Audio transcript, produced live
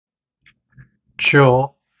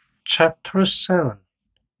Job chapter 7.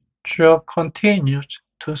 Job continues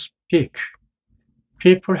to speak.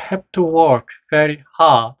 People have to work very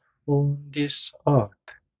hard on this earth.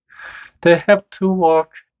 They have to work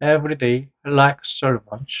every day like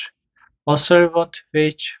servants. A servant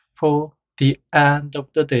waits for the end of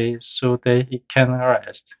the day so that he can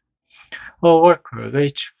rest. A worker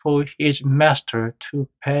waits for his master to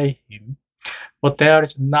pay him, but there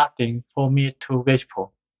is nothing for me to wait for.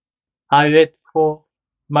 I wait for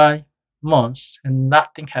my months and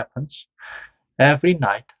nothing happens. Every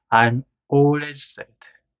night I'm always sad.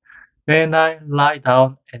 When I lie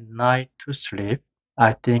down at night to sleep,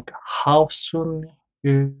 I think how soon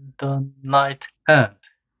will the night end?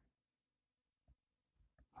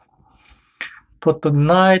 But the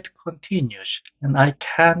night continues and I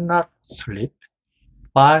cannot sleep.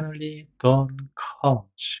 Finally dawn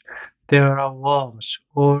comes. There are worms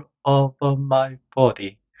all over my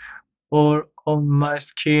body. All of my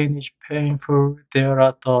skin is painful. There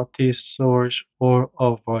are dirty sores all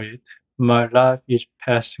over it. My life is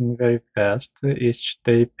passing very fast. Each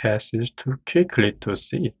day passes too quickly to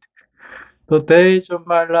see it. The days of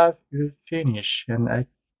my life will finish, and I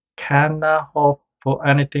cannot hope for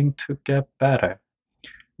anything to get better.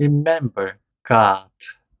 Remember, God,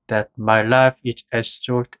 that my life is as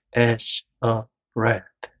short as a breath.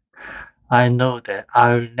 I know that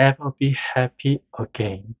I'll never be happy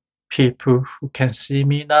again. People who can see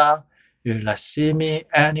me now will not see me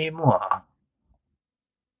anymore.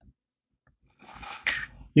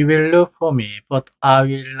 You will look for me, but I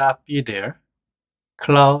will not be there.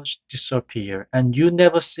 Clouds disappear, and you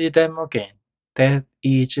never see them again. That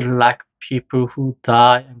is like people who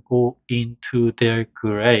die and go into their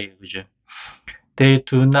graves. They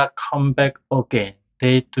do not come back again.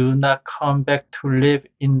 They do not come back to live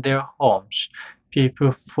in their homes.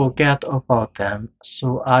 People forget about them,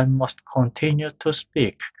 so I must continue to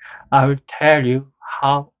speak. I will tell you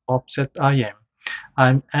how upset I am.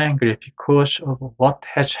 I'm angry because of what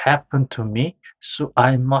has happened to me, so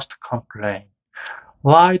I must complain.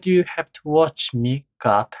 Why do you have to watch me,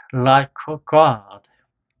 God, like a god?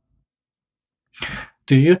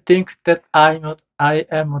 Do you think that I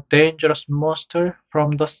am a dangerous monster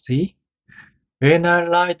from the sea? When I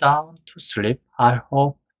lie down to sleep, I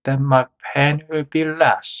hope that my pain will be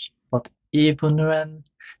less. But even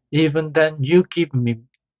then you give me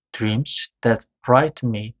dreams that frighten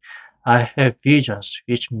me. I have visions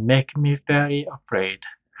which make me very afraid.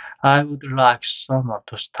 I would like someone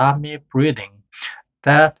to stop me breathing.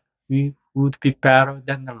 That would be better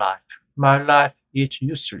than life. My life is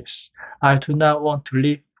useless. I do not want to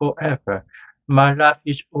live forever. My life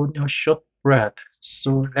is only a short breath,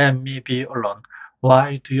 so let me be alone.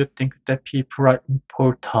 Why do you think that people are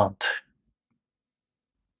important?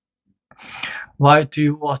 Why do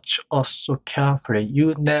you watch us so carefully?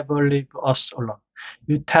 You never leave us alone.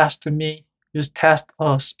 You test me, you test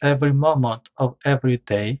us every moment of every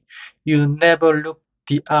day. You never look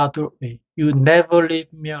the other way. You never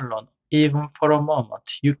leave me alone, even for a moment.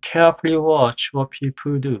 You carefully watch what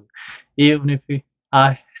people do, even if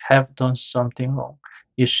I have done something wrong.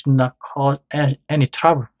 It should not cause any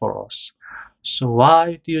trouble for us. So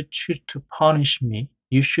why do you choose to punish me?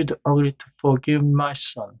 You should agree to forgive my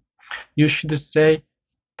son. You should say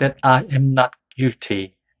that I am not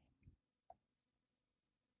guilty.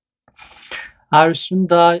 I will soon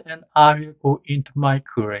die and I will go into my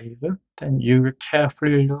grave. Then you will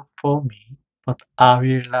carefully look for me, but I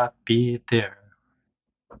will not be there.